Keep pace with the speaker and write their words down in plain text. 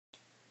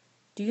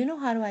Do you know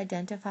how to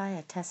identify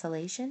a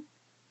tessellation?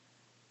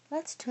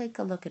 Let's take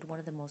a look at one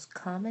of the most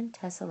common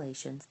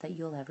tessellations that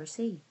you'll ever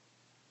see.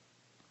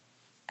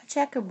 A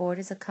checkerboard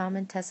is a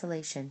common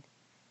tessellation.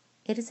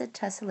 It is a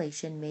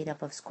tessellation made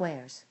up of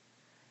squares.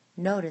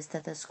 Notice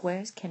that the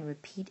squares can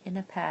repeat in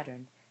a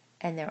pattern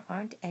and there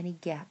aren't any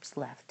gaps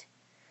left.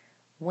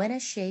 When a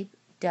shape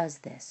does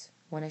this,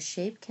 when a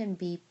shape can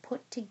be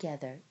put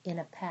together in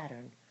a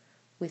pattern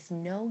with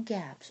no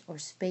gaps or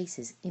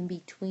spaces in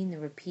between the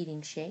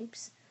repeating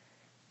shapes,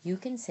 you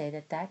can say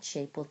that that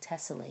shape will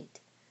tessellate,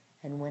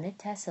 and when it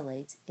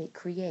tessellates, it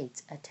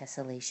creates a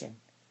tessellation.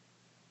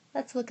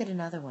 Let's look at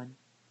another one.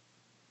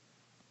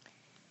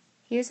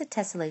 Here's a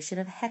tessellation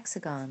of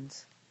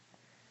hexagons.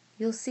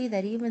 You'll see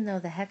that even though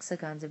the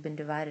hexagons have been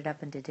divided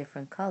up into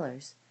different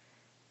colors,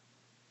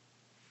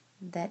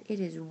 that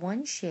it is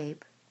one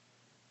shape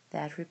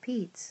that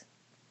repeats.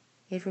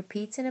 It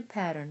repeats in a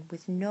pattern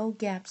with no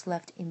gaps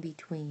left in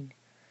between.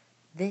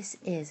 This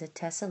is a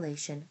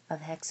tessellation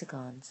of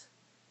hexagons.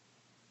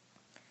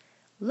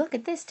 Look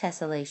at this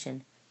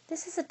tessellation.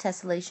 This is a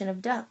tessellation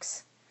of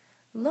ducks.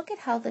 Look at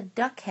how the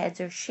duck heads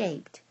are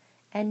shaped,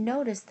 and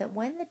notice that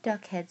when the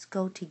duck heads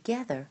go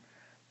together,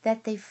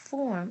 that they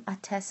form a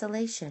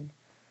tessellation.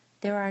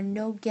 There are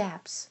no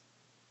gaps.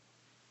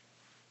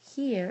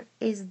 Here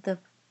is the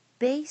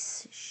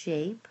base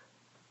shape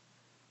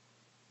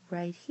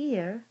right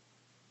here,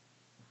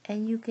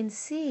 and you can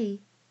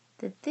see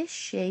that this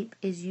shape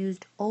is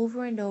used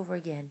over and over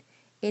again.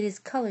 It is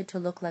colored to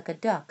look like a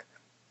duck,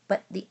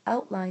 but the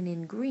outline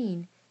in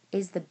green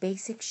is the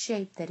basic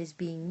shape that is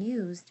being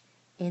used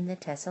in the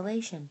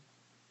tessellation.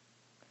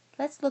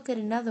 Let's look at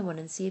another one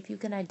and see if you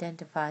can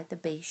identify the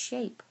base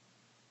shape.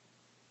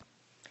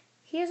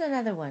 Here's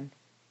another one.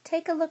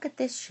 Take a look at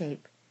this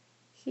shape.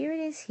 Here it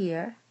is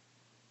here,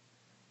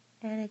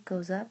 and it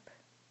goes up,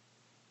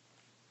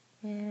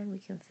 and we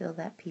can fill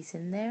that piece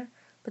in there.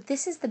 But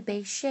this is the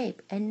base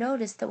shape, and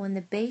notice that when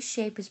the base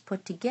shape is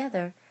put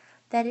together,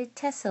 that it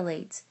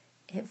tessellates.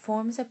 It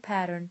forms a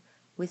pattern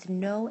with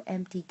no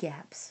empty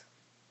gaps.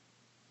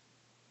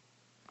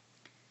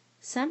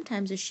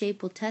 Sometimes a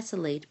shape will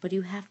tessellate, but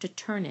you have to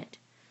turn it.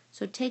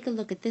 So take a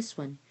look at this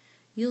one.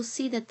 You'll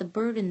see that the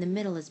bird in the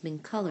middle has been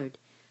colored,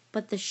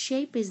 but the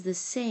shape is the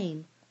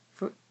same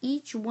for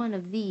each one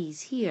of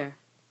these here.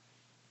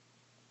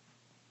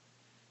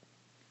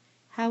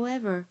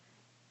 However,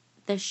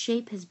 the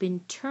shape has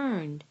been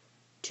turned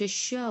to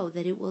show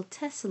that it will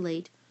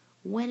tessellate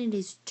when it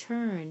is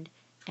turned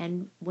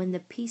and when the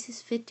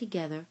pieces fit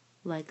together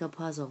like a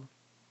puzzle.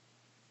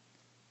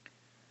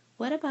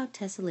 What about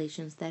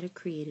tessellations that are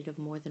created of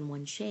more than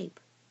one shape?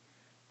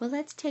 Well,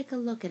 let's take a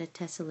look at a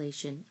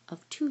tessellation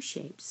of two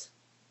shapes.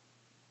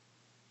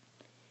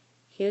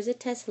 Here's a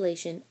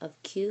tessellation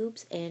of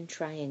cubes and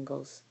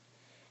triangles,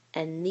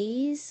 and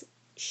these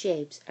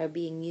shapes are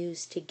being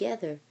used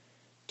together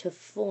to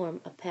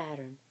form a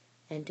pattern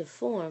and to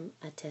form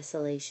a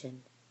tessellation.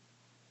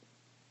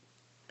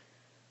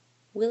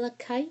 Will a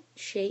kite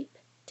shape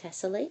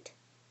tessellate?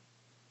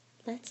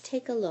 Let's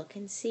take a look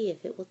and see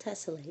if it will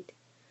tessellate.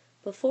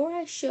 Before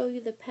I show you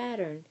the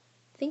pattern,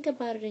 think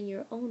about it in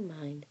your own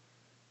mind,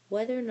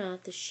 whether or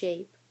not the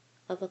shape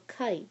of a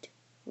kite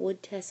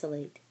would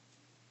tessellate.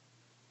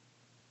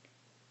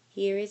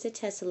 Here is a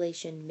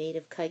tessellation made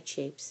of kite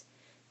shapes.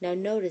 Now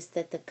notice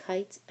that the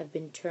kites have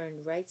been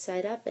turned right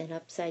side up and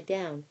upside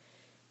down,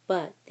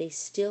 but they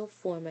still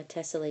form a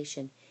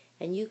tessellation.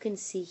 And you can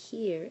see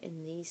here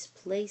in these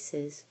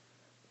places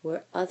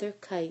where other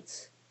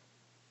kites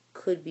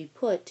could be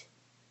put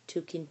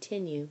to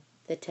continue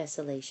the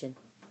tessellation.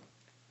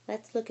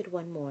 Let's look at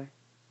one more.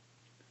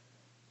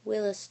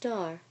 Will a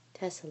star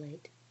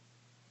tessellate?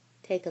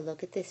 Take a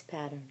look at this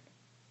pattern.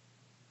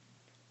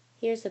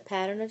 Here's a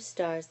pattern of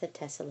stars that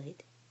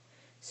tessellate.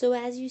 So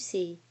as you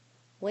see,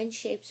 when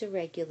shapes are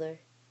regular,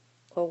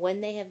 or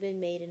when they have been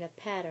made in a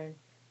pattern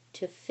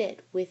to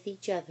fit with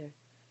each other,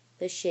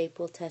 the shape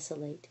will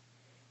tessellate.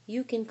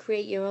 You can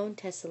create your own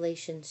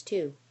tessellations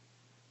too.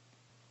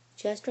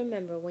 Just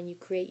remember when you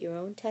create your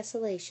own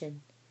tessellation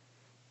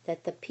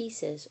that the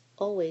pieces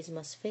always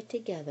must fit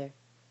together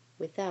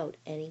without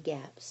any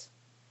gaps.